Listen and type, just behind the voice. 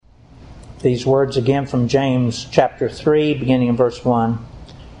These words again from James chapter 3, beginning in verse 1.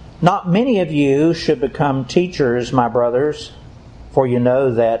 Not many of you should become teachers, my brothers, for you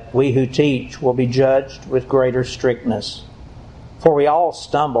know that we who teach will be judged with greater strictness. For we all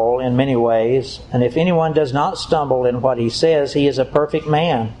stumble in many ways, and if anyone does not stumble in what he says, he is a perfect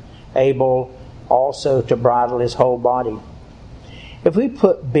man, able also to bridle his whole body. If we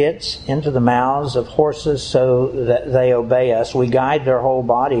put bits into the mouths of horses so that they obey us, we guide their whole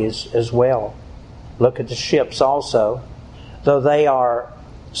bodies as well. Look at the ships also. Though they are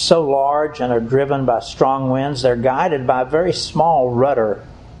so large and are driven by strong winds, they're guided by a very small rudder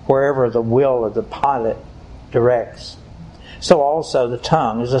wherever the will of the pilot directs. So also the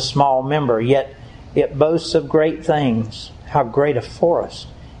tongue is a small member, yet it boasts of great things. How great a forest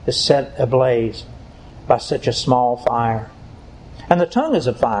is set ablaze by such a small fire. And the tongue is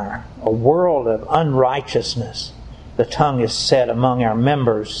a fire, a world of unrighteousness. The tongue is set among our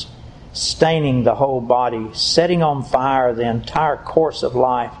members, staining the whole body, setting on fire the entire course of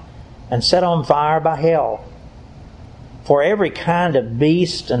life, and set on fire by hell. For every kind of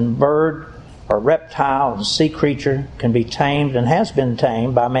beast and bird or reptile and sea creature can be tamed and has been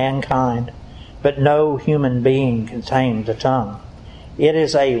tamed by mankind, but no human being can tame the tongue. It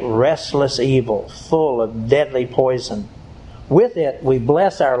is a restless evil, full of deadly poison. With it we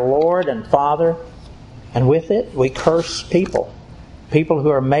bless our Lord and Father, and with it we curse people who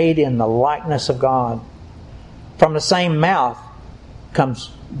are made in the likeness of God. From the same mouth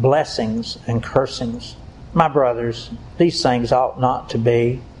comes blessings and cursings. My brothers, these things ought not to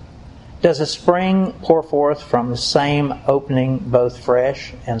be. Does a spring pour forth from the same opening both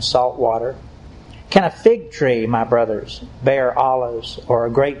fresh and salt water? Can a fig tree, my brothers, bear olives, or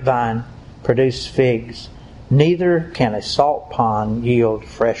a grapevine produce figs? Neither can a salt pond yield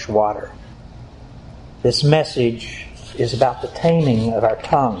fresh water. This message is about the taming of our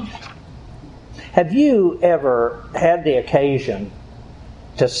tongue. Have you ever had the occasion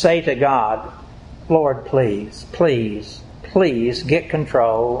to say to God, Lord, please, please, please get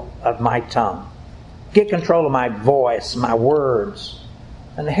control of my tongue. Get control of my voice, my words,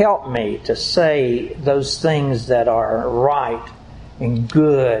 and help me to say those things that are right and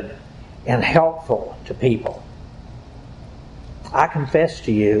good and helpful to people. I confess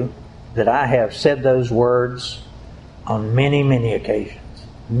to you that I have said those words on many, many occasions.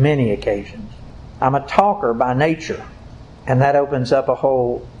 Many occasions. I'm a talker by nature, and that opens up a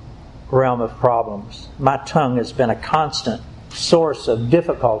whole realm of problems. My tongue has been a constant source of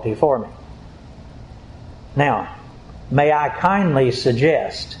difficulty for me. Now, may I kindly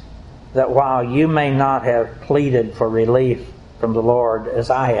suggest that while you may not have pleaded for relief from the Lord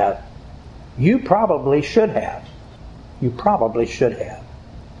as I have, you probably should have. You probably should have.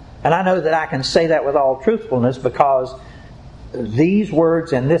 And I know that I can say that with all truthfulness because these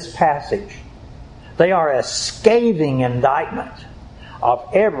words in this passage, they are a scathing indictment of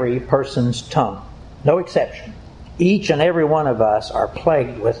every person's tongue. No exception. Each and every one of us are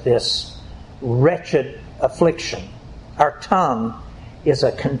plagued with this wretched affliction. Our tongue is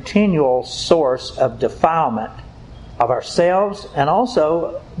a continual source of defilement of ourselves and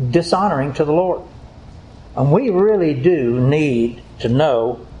also dishonoring to the Lord. And we really do need to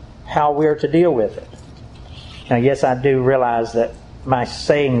know how we're to deal with it. Now, yes, I do realize that my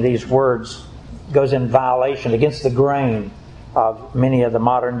saying these words goes in violation against the grain of many of the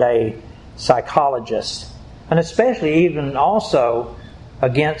modern day psychologists, and especially even also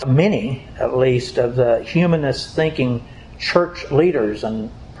against many, at least, of the humanist thinking church leaders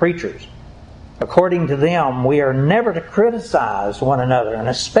and preachers. According to them, we are never to criticize one another, and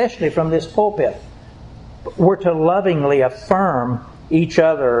especially from this pulpit. We're to lovingly affirm each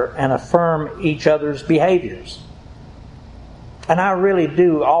other and affirm each other's behaviors. And I really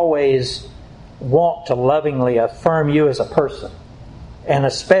do always want to lovingly affirm you as a person, and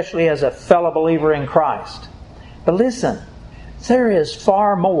especially as a fellow believer in Christ. But listen, there is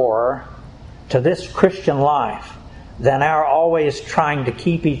far more to this Christian life than our always trying to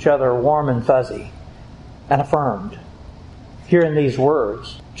keep each other warm and fuzzy and affirmed. Here in these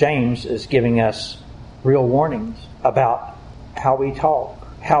words, James is giving us real warnings about how we talk,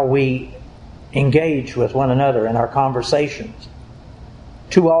 how we engage with one another in our conversations.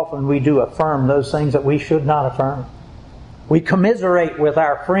 Too often we do affirm those things that we should not affirm. We commiserate with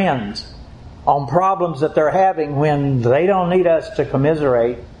our friends on problems that they're having when they don't need us to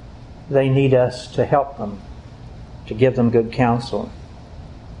commiserate. They need us to help them, to give them good counsel.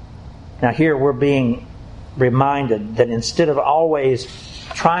 Now here we're being reminded that instead of always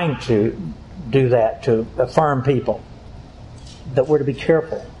trying to do that, to affirm people, that we're to be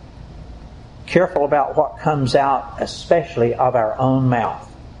careful. Careful about what comes out, especially of our own mouth.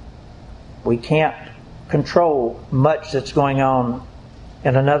 We can't control much that's going on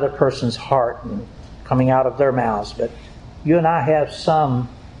in another person's heart and coming out of their mouths. But you and I have some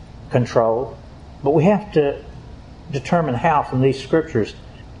control. But we have to determine how from these scriptures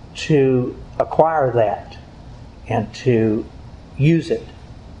to acquire that and to use it.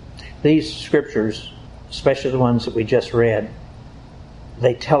 These scriptures, especially the ones that we just read,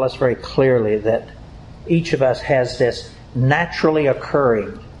 they tell us very clearly that each of us has this naturally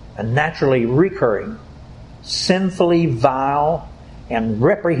occurring, a naturally recurring, sinfully vile and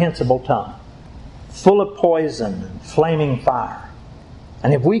reprehensible tongue, full of poison and flaming fire.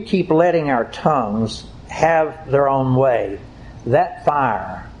 And if we keep letting our tongues have their own way, that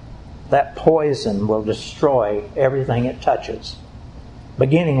fire, that poison will destroy everything it touches,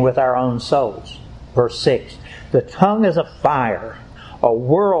 beginning with our own souls. Verse 6, the tongue is a fire, a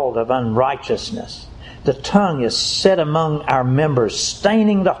world of unrighteousness. The tongue is set among our members,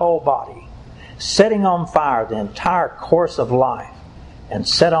 staining the whole body, setting on fire the entire course of life, and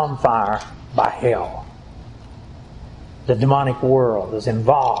set on fire by hell. The demonic world is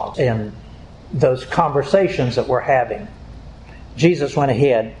involved in those conversations that we're having. Jesus went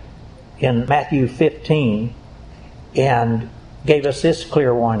ahead in Matthew 15 and gave us this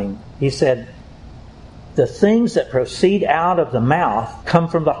clear warning. He said, the things that proceed out of the mouth come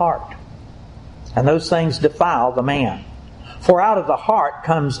from the heart, and those things defile the man. For out of the heart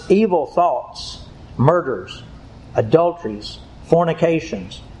comes evil thoughts, murders, adulteries,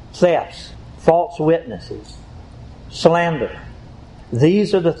 fornications, thefts, false witnesses, slander.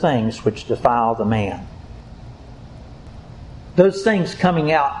 These are the things which defile the man. Those things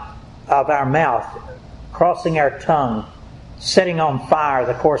coming out of our mouth, crossing our tongue, setting on fire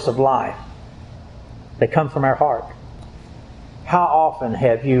the course of life, they come from our heart. How often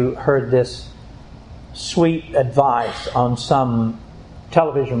have you heard this sweet advice on some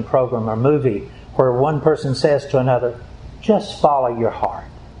television program or movie where one person says to another, just follow your heart.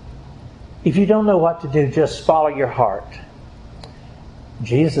 If you don't know what to do, just follow your heart.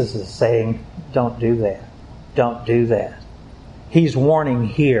 Jesus is saying, don't do that. Don't do that. He's warning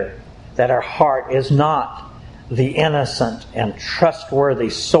here that our heart is not the innocent and trustworthy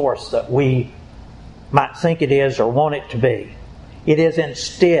source that we might think it is or want it to be. It is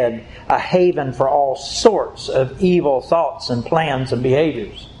instead a haven for all sorts of evil thoughts and plans and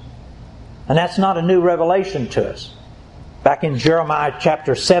behaviors. And that's not a new revelation to us. Back in Jeremiah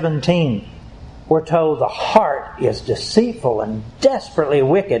chapter 17, we're told the heart is deceitful and desperately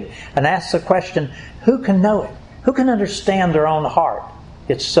wicked. And asks the question, who can know it? Who can understand their own heart?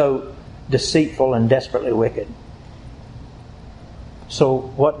 It's so deceitful and desperately wicked. So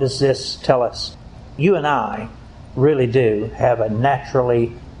what does this tell us? You and I really do have a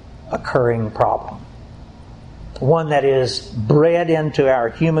naturally occurring problem. One that is bred into our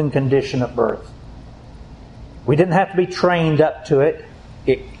human condition at birth. We didn't have to be trained up to it.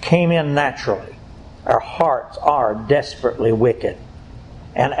 It came in naturally. Our hearts are desperately wicked.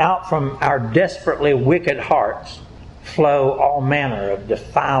 And out from our desperately wicked hearts flow all manner of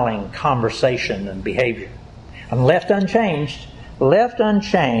defiling conversation and behavior. And left unchanged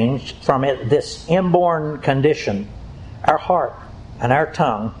from this inborn condition, our heart and our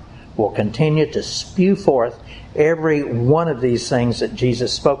tongue will continue to spew forth every one of these things that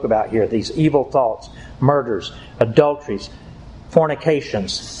Jesus spoke about here. These evil thoughts, murders, adulteries,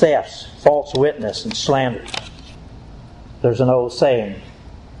 fornications, thefts, false witness, and slander. There's an old saying,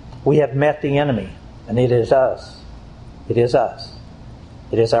 we have met the enemy, and it is us. It is us.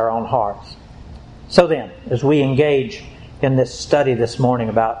 It is our own hearts. So then, as we engage in this study this morning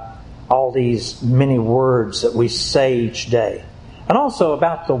about all these many words that we say each day, and also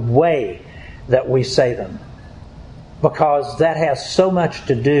about the way that we say them, because that has so much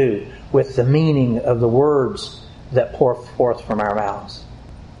to do with the meaning of the words that pour forth from our mouths.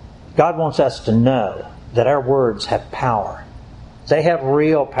 God wants us to know that our words have power. They have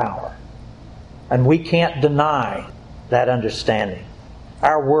real power. And we can't deny that understanding.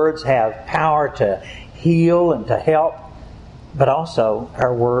 Our words have power to heal and to help, but also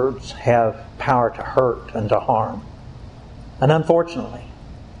our words have power to hurt and to harm. And unfortunately,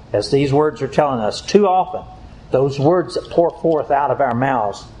 as these words are telling us, too often, those words that pour forth out of our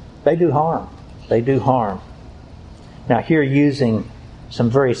mouths, they do harm. They do harm. Now here using some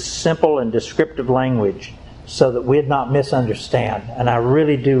very simple and descriptive language so that we'd not misunderstand. And I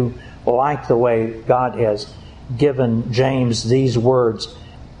really do like the way God has given James these words.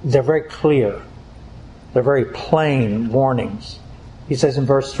 They're very clear. They're very plain warnings. He says in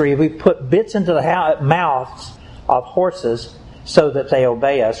verse 3, we put bits into the mouths of horses so that they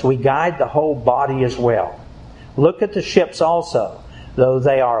obey us. We guide the whole body as well. Look at the ships also. Though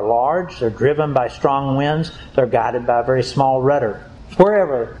they are large, they're driven by strong winds, they're guided by a very small rudder.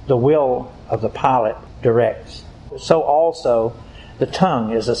 Wherever the will of the pilot directs. So also the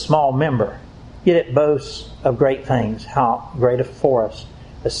tongue is a small member, yet it boasts of great things. How great a forest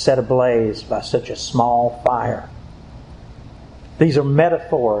is set ablaze by such a small fire. These are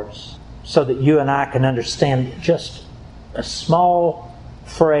metaphors so that you and I can understand just a small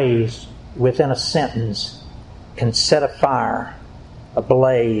phrase within a sentence can set a fire, a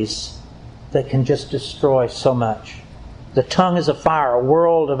blaze that can just destroy so much. The tongue is a fire, a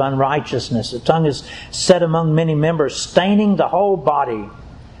world of unrighteousness. The tongue is set among many members, staining the whole body,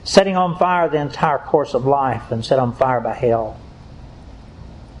 setting on fire the entire course of life, and set on fire by hell.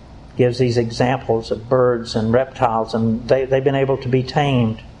 Gives these examples of birds and reptiles, and they've been able to be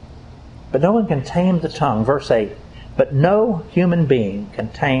tamed. But no one can tame the tongue. Verse 8, but no human being can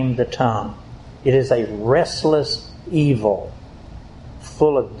tame the tongue. It is a restless evil,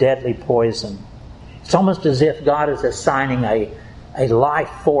 full of deadly poison. It's almost as if God is assigning a life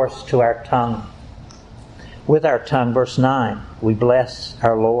force to our tongue. With our tongue, verse 9, we bless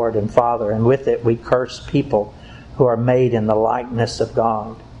our Lord and Father, and with it we curse people who are made in the likeness of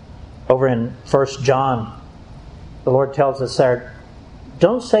God. Over in 1 John, the Lord tells us there,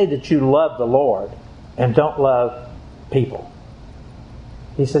 don't say that you love the Lord and don't love people.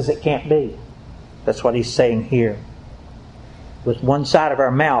 He says it can't be. That's what he's saying here. With one side of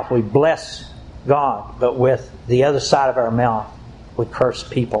our mouth we bless God, but with the other side of our mouth we curse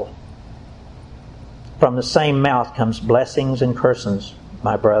people. From the same mouth comes blessings and cursings,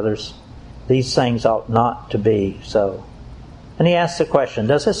 my brothers. These things ought not to be so. And he asks the question,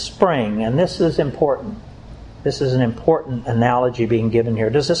 does a spring, and this is important, this is an important analogy being given here,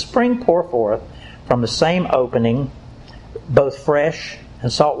 does a spring pour forth from the same opening both fresh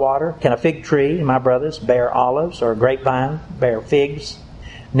and salt water? Can a fig tree, my brothers, bear olives, or a grapevine bear figs?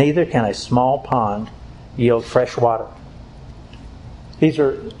 Neither can a small pond yield fresh water. These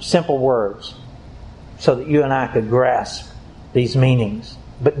are simple words so that you and I could grasp these meanings.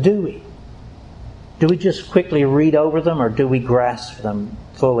 But do we? Do we just quickly read over them, or do we grasp them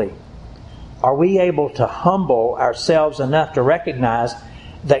fully? Are we able to humble ourselves enough to recognize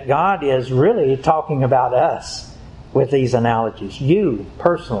that God is really talking about us with these analogies? You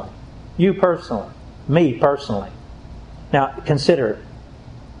personally, me personally. Now consider,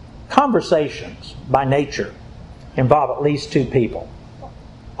 conversations by nature involve at least two people,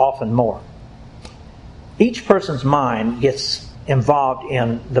 often more. Each person's mind gets involved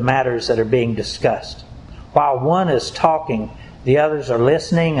in the matters that are being discussed. While one is talking, the others are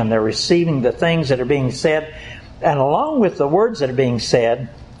listening and they're receiving the things that are being said. And along with the words that are being said,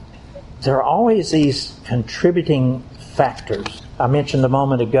 there are always these contributing factors. I mentioned a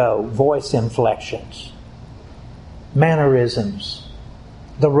moment ago, voice inflections, mannerisms,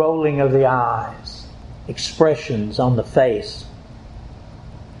 the rolling of the eyes, expressions on the face.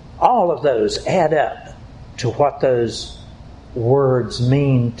 All of those add up to what those words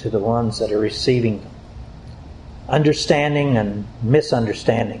mean to the ones that are receiving them. Understanding and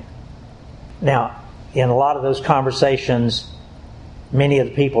misunderstanding. Now, in a lot of those conversations, many of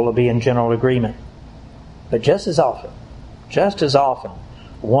the people will be in general agreement. But just as often,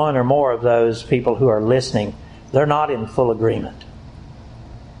 one or more of those people who are listening, they're not in full agreement.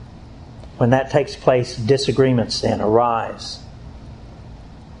 When that takes place, disagreements then arise.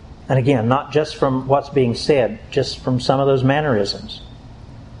 And again, not just from what's being said, just from some of those mannerisms,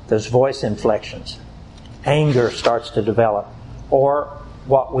 those voice inflections. Anger starts to develop. Or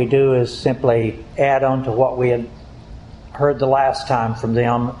what we do is simply add on to what we had heard the last time from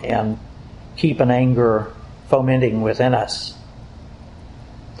them and keep an anger fomenting within us.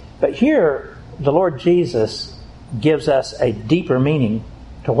 But here, the Lord Jesus gives us a deeper meaning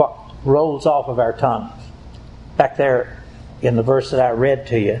to what rolls off of our tongues. Back there in the verse that I read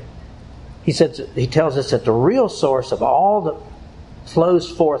to you, he tells us that the real source of all that flows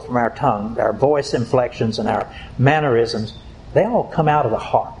forth from our tongue, our voice inflections and our mannerisms, they all come out of the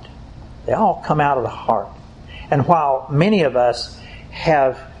heart. They all come out of the heart. And while many of us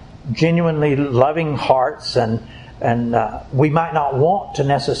have genuinely loving hearts and we might not want to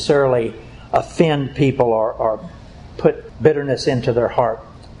necessarily offend people or put bitterness into their heart,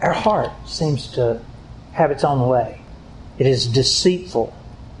 our heart seems to have its own way. It is deceitful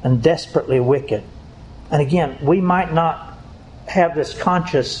and desperately wicked. And again, we might not have this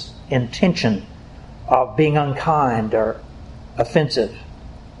conscious intention of being unkind or offensive.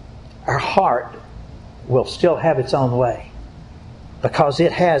 Our heart will still have its own way because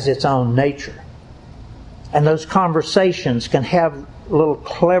it has its own nature. And those conversations can have little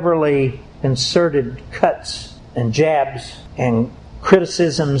cleverly inserted cuts and jabs and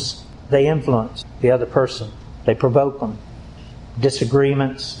Criticisms, they influence the other person. They provoke them.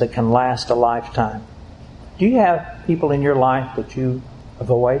 Disagreements that can last a lifetime. Do you have people in your life that you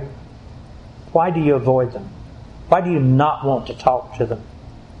avoid? Why do you avoid them? Why do you not want to talk to them?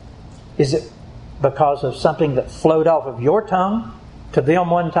 Is it because of something that flowed off of your tongue to them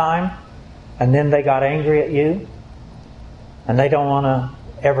one time, and then they got angry at you, and they don't want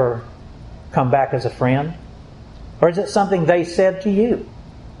to ever come back as a friend? Or is it something they said to you,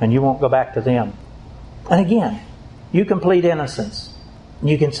 and you won't go back to them? And again, you complete innocence.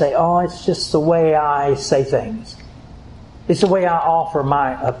 You can say, oh, it's just the way I say things. It's the way I offer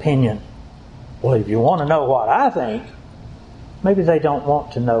my opinion. Well, if you want to know what I think, maybe they don't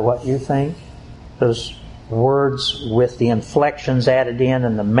want to know what you think. Those words with the inflections added in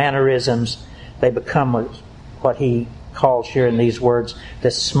and the mannerisms, they become what he calls here in these words,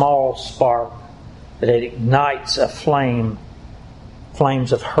 this small spark that it ignites a flame,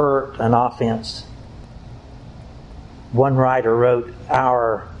 flames of hurt and offense. One writer wrote,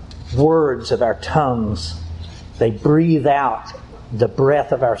 our words of our tongues, they breathe out the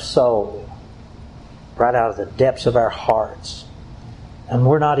breath of our soul, right out of the depths of our hearts. And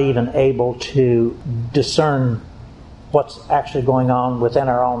we're not even able to discern what's actually going on within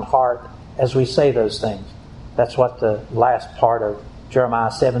our own heart as we say those things. That's what the last part of Jeremiah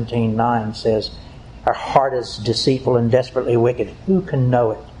 17:9 says. Our heart is deceitful and desperately wicked. Who can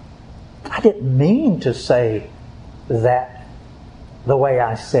know it? I didn't mean to say that the way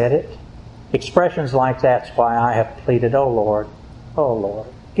I said it. Expressions like that's why I have pleaded, oh Lord,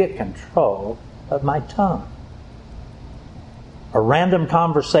 get control of my tongue. A random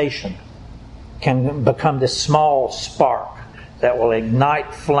conversation can become this small spark that will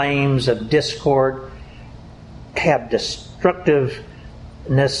ignite flames of discord, have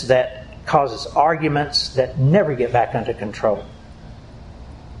destructiveness that causes arguments that never get back under control.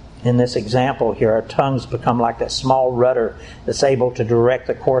 In this example here, our tongues become like that small rudder that's able to direct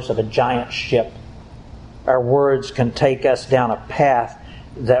the course of a giant ship. Our words can take us down a path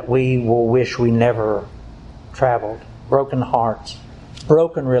that we will wish we never traveled. Broken hearts,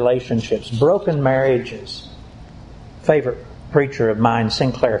 broken relationships, broken marriages. Favorite preacher of mine,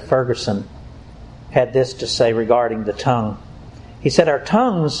 Sinclair Ferguson, had this to say regarding the tongue. He said, our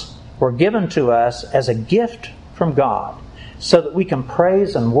tongues were given to us as a gift from God so that we can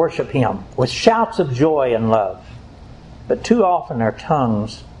praise and worship Him with shouts of joy and love. But too often our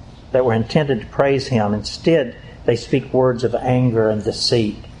tongues that were intended to praise Him, instead they speak words of anger and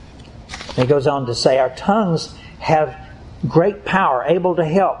deceit. And he goes on to say, our tongues have great power, able to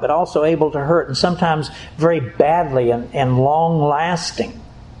help, but also able to hurt, and sometimes very badly and long-lasting.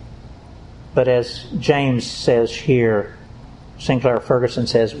 But as James says here, Sinclair Ferguson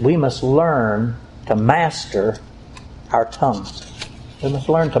says, we must learn to master our tongues. We must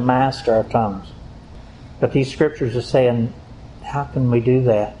learn to master our tongues. But these scriptures are saying, how can we do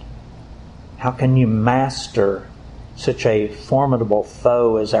that? How can you master such a formidable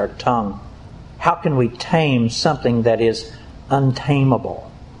foe as our tongue? How can we tame something that is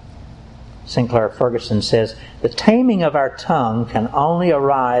untamable? Sinclair Ferguson says, the taming of our tongue can only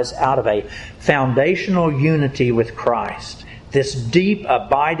arise out of a foundational unity with Christ. This deep,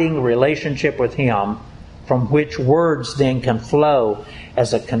 abiding relationship with Him, from which words then can flow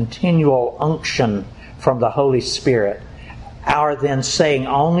as a continual unction from the Holy Spirit. Our then saying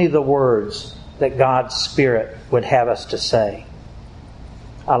only the words that God's Spirit would have us to say.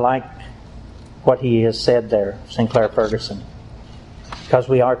 I like what he has said there, Sinclair Ferguson. Because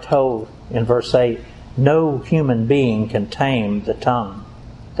we are told in verse 8, no human being can tame the tongue,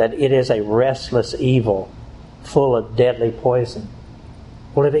 that it is a restless evil full of deadly poison.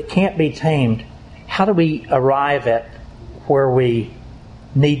 Well, if it can't be tamed, how do we arrive at where we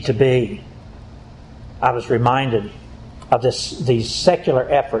need to be? I was reminded of these secular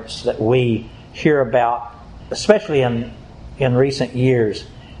efforts that we hear about, especially in recent years.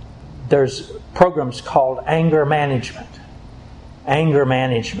 There's programs called anger management. Anger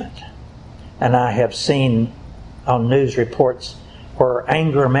management. And I have seen on news reports where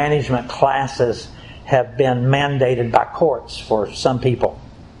anger management classes have been mandated by courts for some people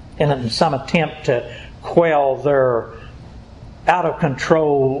in some attempt to quell their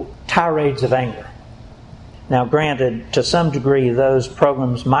out-of-control tirades of anger. Now, granted, to some degree, those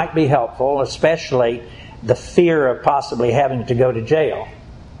programs might be helpful, especially the fear of possibly having to go to jail.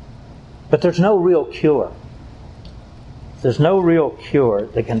 But there's no real cure. There's no real cure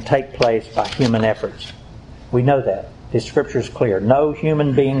that can take place by human efforts. We know that. The Scripture is clear. No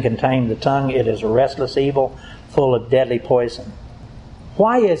human being can tame the tongue. It is a restless evil full of deadly poison.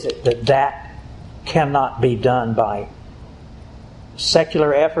 Why is it that cannot be done by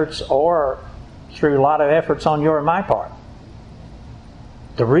secular efforts or through a lot of efforts on your and my part.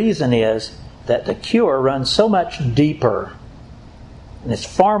 The reason is that the cure runs so much deeper and it's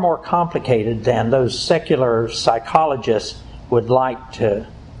far more complicated than those secular psychologists would like to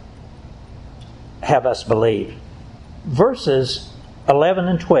have us believe. Verses 11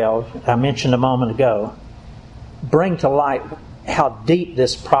 and 12, I mentioned a moment ago, bring to light how deep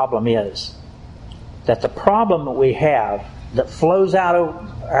this problem is. That the problem that we have that flows out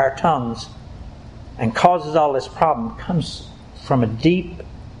of our tongues and causes all this problem comes from a deep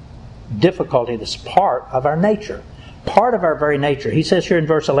difficulty that's part of our nature. Part of our very nature. He says here in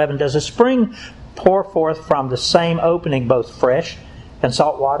verse 11, does a spring pour forth from the same opening both fresh and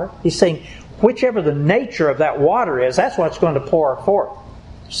salt water? He's saying, whichever the nature of that water is, that's what's going to pour forth.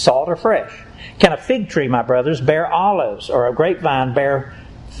 Salt or fresh. Can a fig tree, my brothers, bear olives, or a grapevine bear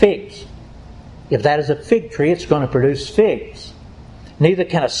figs? If that is a fig tree, it's going to produce figs. Neither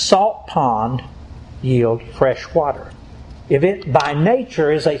can a salt pond yield fresh water. If it by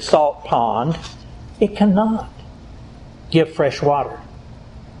nature is a salt pond, it cannot give fresh water.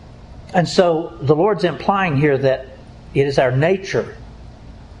 And so the Lord's implying here that it is our nature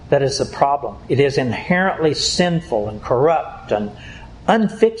that is the problem. It is inherently sinful and corrupt and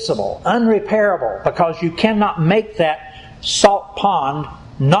unfixable, unrepairable, because you cannot make that salt pond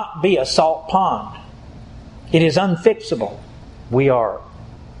not be a salt pond. It is unfixable. We are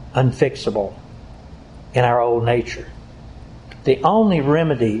unfixable in our old nature. The only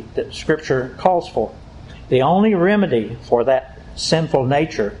remedy that Scripture calls for, the only remedy for that sinful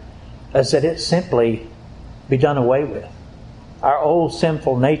nature is that it simply be done away with. Our old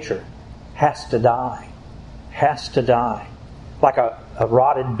sinful nature has to die. Has to die. Like a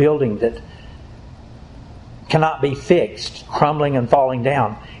rotted building that cannot be fixed, crumbling and falling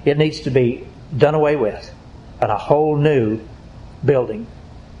down. It needs to be done away with and a whole new building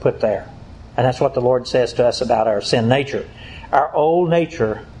put there. And that's what the Lord says to us about our sin nature. Our old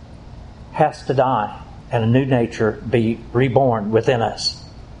nature has to die and a new nature be reborn within us.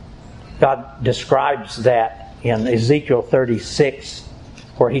 God describes that in Ezekiel 36,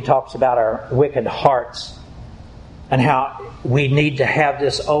 where He talks about our wicked hearts and how we need to have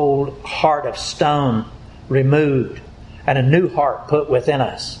this old heart of stone removed and a new heart put within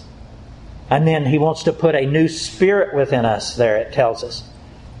us. And then He wants to put a new spirit within us there, it tells us.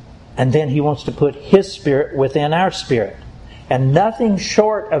 And then He wants to put His Spirit within our spirit. And nothing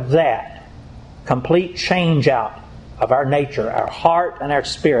short of that, complete change out of our nature, our heart and our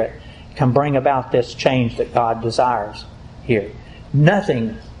spirit, can bring about this change that God desires here.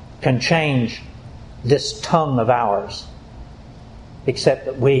 Nothing can change this tongue of ours except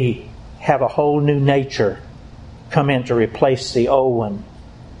that we have a whole new nature come in to replace the old one.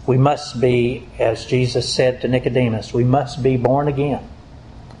 We must be, as Jesus said to Nicodemus, we must be born again.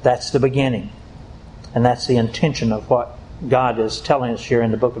 That's the beginning. And that's the intention of what God is telling us here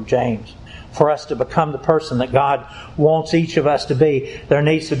in the book of James. For us to become the person that God wants each of us to be, there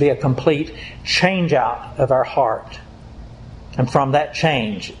needs to be a complete change out of our heart. And from that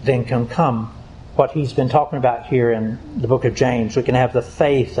change then can come what He's been talking about here in the book of James. We can have the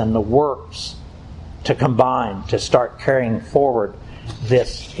faith and the works to combine, to start carrying forward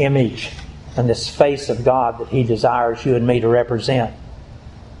this image and this face of God that He desires you and me to represent.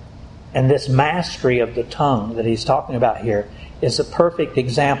 And this mastery of the tongue that He's talking about here is a perfect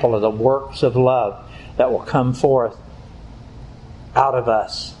example of the works of love that will come forth out of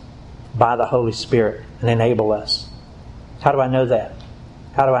us by the Holy Spirit and enable us. How do I know that?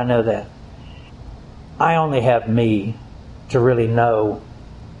 How do I know that? I only have me to really know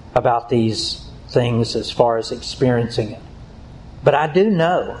about these things as far as experiencing it. But I do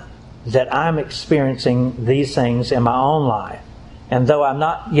know that I'm experiencing these things in my own life. And though I'm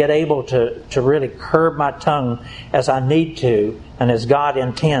not yet able to really curb my tongue as I need to and as God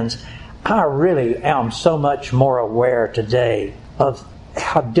intends, I really am so much more aware today of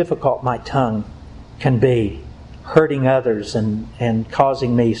how difficult my tongue can be, hurting others and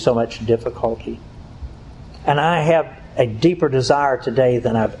causing me so much difficulty. And I have a deeper desire today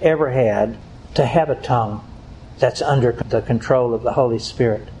than I've ever had to have a tongue that's under the control of the Holy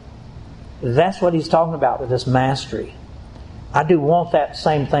Spirit. That's what He's talking about with this mastery. I do want that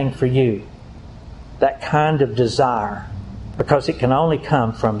same thing for you. That kind of desire. Because it can only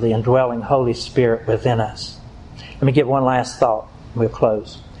come from the indwelling Holy Spirit within us. Let me give one last thought. We'll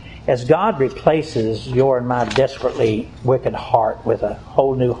close. As God replaces your and my desperately wicked heart with a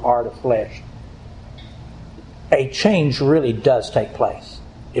whole new heart of flesh, a change really does take place.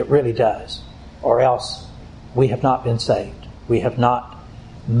 It really does. Or else we have not been saved. We have not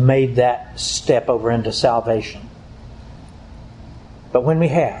made that step over into salvation. But when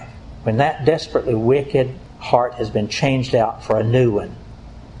that desperately wicked heart has been changed out for a new one,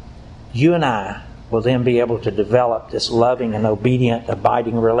 you and I will then be able to develop this loving and obedient,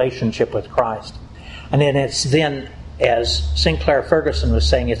 abiding relationship with Christ. And then it's then, as Sinclair Ferguson was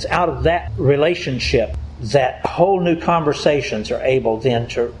saying, it's out of that relationship that whole new conversations are able then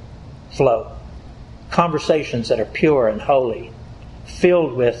to flow. Conversations that are pure and holy,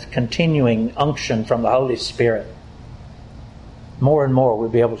 filled with continuing unction from the Holy Spirit. More and more we'll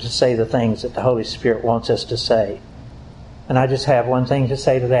be able to say the things that the Holy Spirit wants us to say. And I just have one thing to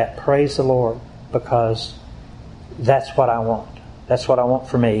say to that. Praise the Lord, because that's what I want. That's what I want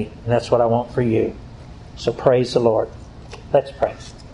for me, and that's what I want for you. So praise the Lord. Let's pray.